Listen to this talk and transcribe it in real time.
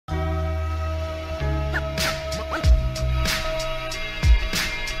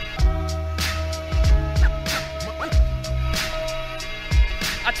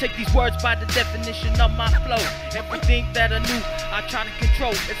take these words by the definition of my flow. Everything that I knew, I try to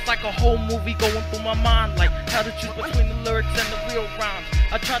control. It's like a whole movie going through my mind, like how to choose between the lyrics and the real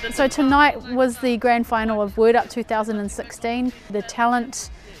rhymes. So tonight was the grand final of Word Up 2016. The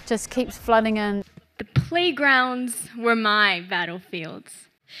talent just keeps flooding in. The playgrounds were my battlefields.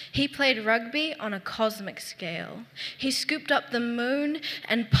 He played rugby on a cosmic scale. He scooped up the moon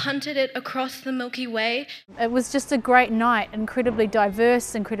and punted it across the Milky Way. It was just a great night, incredibly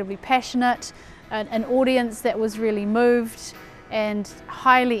diverse, incredibly passionate, an audience that was really moved and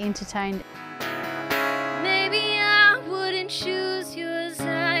highly entertained. Maybe I wouldn't choose yours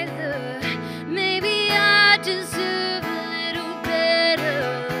either. Maybe I deserve a little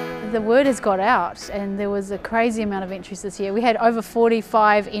better. The word has got out and there was a crazy amount of entries this year. We had over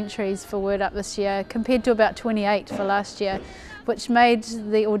 45 entries for Word Up this year compared to about 28 for last year, which made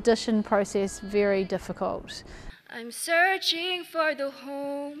the audition process very difficult. I'm searching for the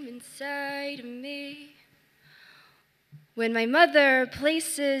home inside of me. When my mother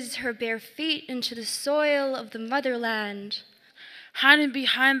places her bare feet into the soil of the motherland, hiding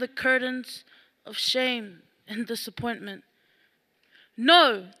behind the curtains of shame and disappointment.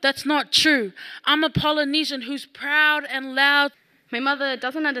 No, that's not true. I'm a Polynesian who's proud and loud. My mother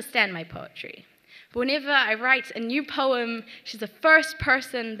doesn't understand my poetry, but whenever I write a new poem, she's the first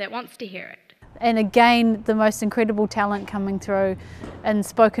person that wants to hear it. And again, the most incredible talent coming through in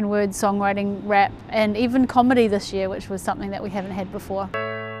spoken word, songwriting, rap, and even comedy this year, which was something that we haven't had before.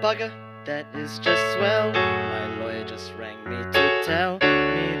 Bugger, that is just swell. My lawyer just rang me to tell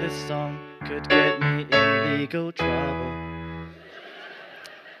me this song could get me in legal trouble.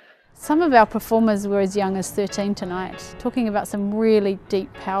 Some of our performers were as young as 13 tonight, talking about some really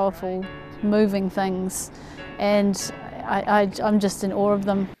deep, powerful, moving things, and I'm just in awe of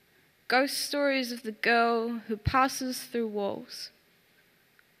them. Ghost stories of the girl who passes through walls,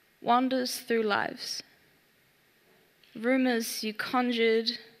 wanders through lives. Rumors you conjured.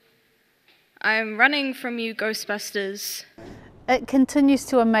 I am running from you, Ghostbusters. It continues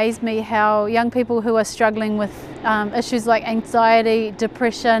to amaze me how young people who are struggling with issues like anxiety,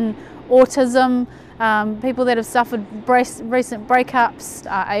 depression, autism, people that have suffered recent breakups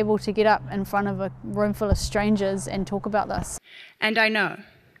are able to get up in front of a room full of strangers and talk about this. And I know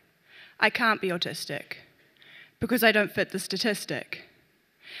I can't be autistic because I don't fit the statistic.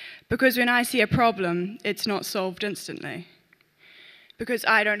 Because when I see a problem, it's not solved instantly. Because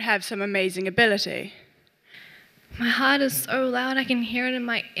I don't have some amazing ability. My heart is so loud I can hear it in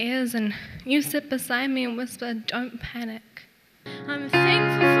my ears, and you sit beside me and whisper, "Don't panic." I'm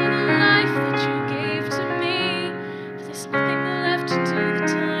thankful for the life that you gave to me, but there's nothing left to do, the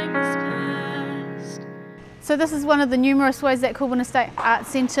time has passed. So this is one of the numerous ways that Kulbina State Arts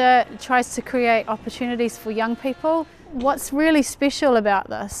Centre tries to create opportunities for young people. What's really special about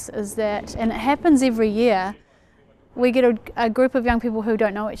this is that, and it happens every year, we get a group of young people who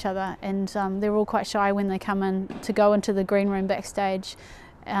don't know each other, and they're all quite shy when they come in to go into the green room backstage.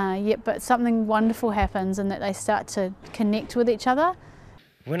 But something wonderful happens in that they start to connect with each other.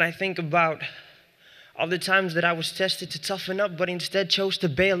 When I think about all the times that I was tested to toughen up but instead chose to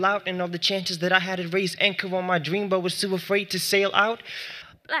bail out, and all the chances that I had to raise anchor on my dream but was too afraid to sail out.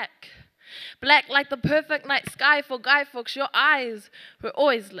 Black. Black like the perfect night sky for guy folks, your eyes were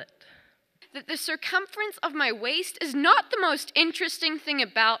always lit. That the circumference of my waist is not the most interesting thing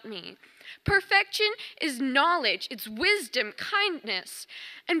about me. Perfection is knowledge, it's wisdom, kindness,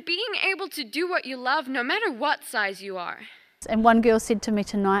 and being able to do what you love no matter what size you are. And one girl said to me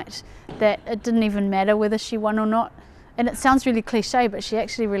tonight that it didn't even matter whether she won or not. And it sounds really cliche, but she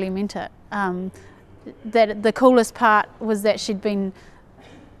actually really meant it. That the coolest part was that she'd been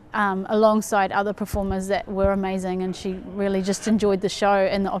alongside other performers that were amazing, and she really just enjoyed the show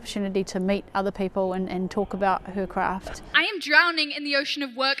and the opportunity to meet other people and talk about her craft. I am drowning in the ocean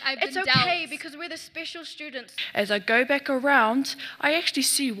of work I've been dealt. It's okay, because we're the special students. As I go back around, I actually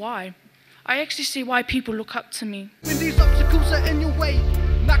see why. I actually see why people look up to me. When these obstacles are in your way,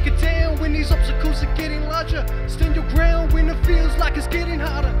 knock it down. When these obstacles are getting larger, stand your ground when it feels like it's getting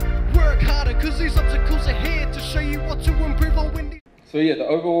harder. Work harder, cause these obstacles are here to show you what to improve on. When So yeah, the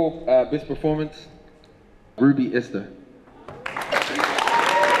overall best performance, Ruby Esther.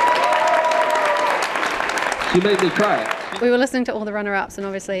 She made me cry. We were listening to all the runner-ups, and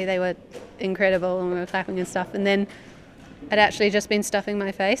obviously they were incredible, and we were clapping and stuff, and then I'd actually just been stuffing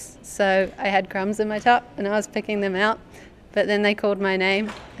my face, so I had crumbs in my top and I was picking them out, but then they called my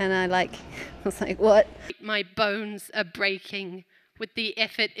name and I was like, what? My bones are breaking with the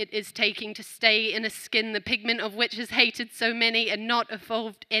effort it is taking to stay in a skin, the pigment of which has hated so many and not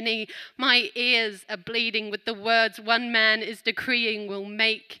evolved any. My ears are bleeding with the words one man is decreeing will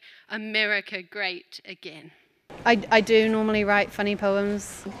make America great again. I do normally write funny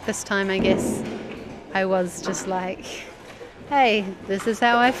poems. This time, I guess, I was just like, hey, this is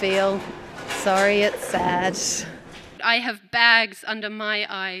how I feel. Sorry, it's sad. I have bags under my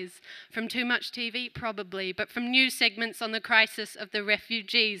eyes, from too much TV probably, but from news segments on the crisis of the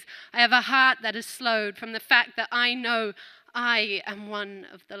refugees. I have a heart that is slowed from the fact that I know I am one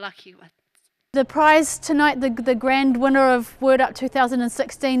of the lucky ones. The prize tonight, the grand winner of Word Up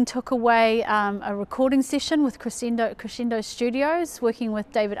 2016, took away a recording session with Crescendo Studios, working with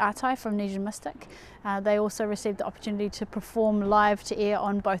David Artai from Nesian Mystic. They also received the opportunity to perform live to air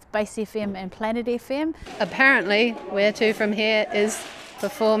on both Base FM and Planet FM. Apparently, Where To From Here is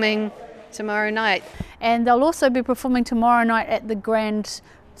performing tomorrow night. And they'll also be performing tomorrow night at the Grand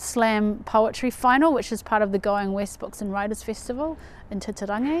Slam Poetry Final, which is part of the Going West Books and Writers Festival in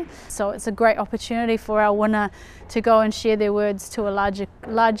Titirangi. So it's a great opportunity for our winner to go and share their words to a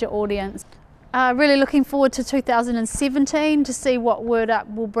larger audience. Really looking forward to 2017 to see what Word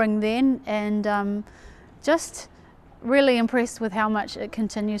Up will bring then, and just really impressed with how much it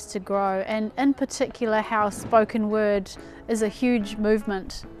continues to grow, and in particular how spoken word is a huge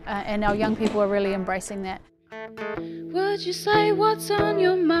movement, and our young people are really embracing that. Would you say what's on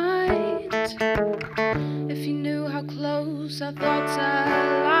your mind if you knew how close our thoughts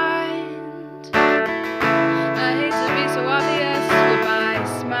are aligned? I hate to be so obvious,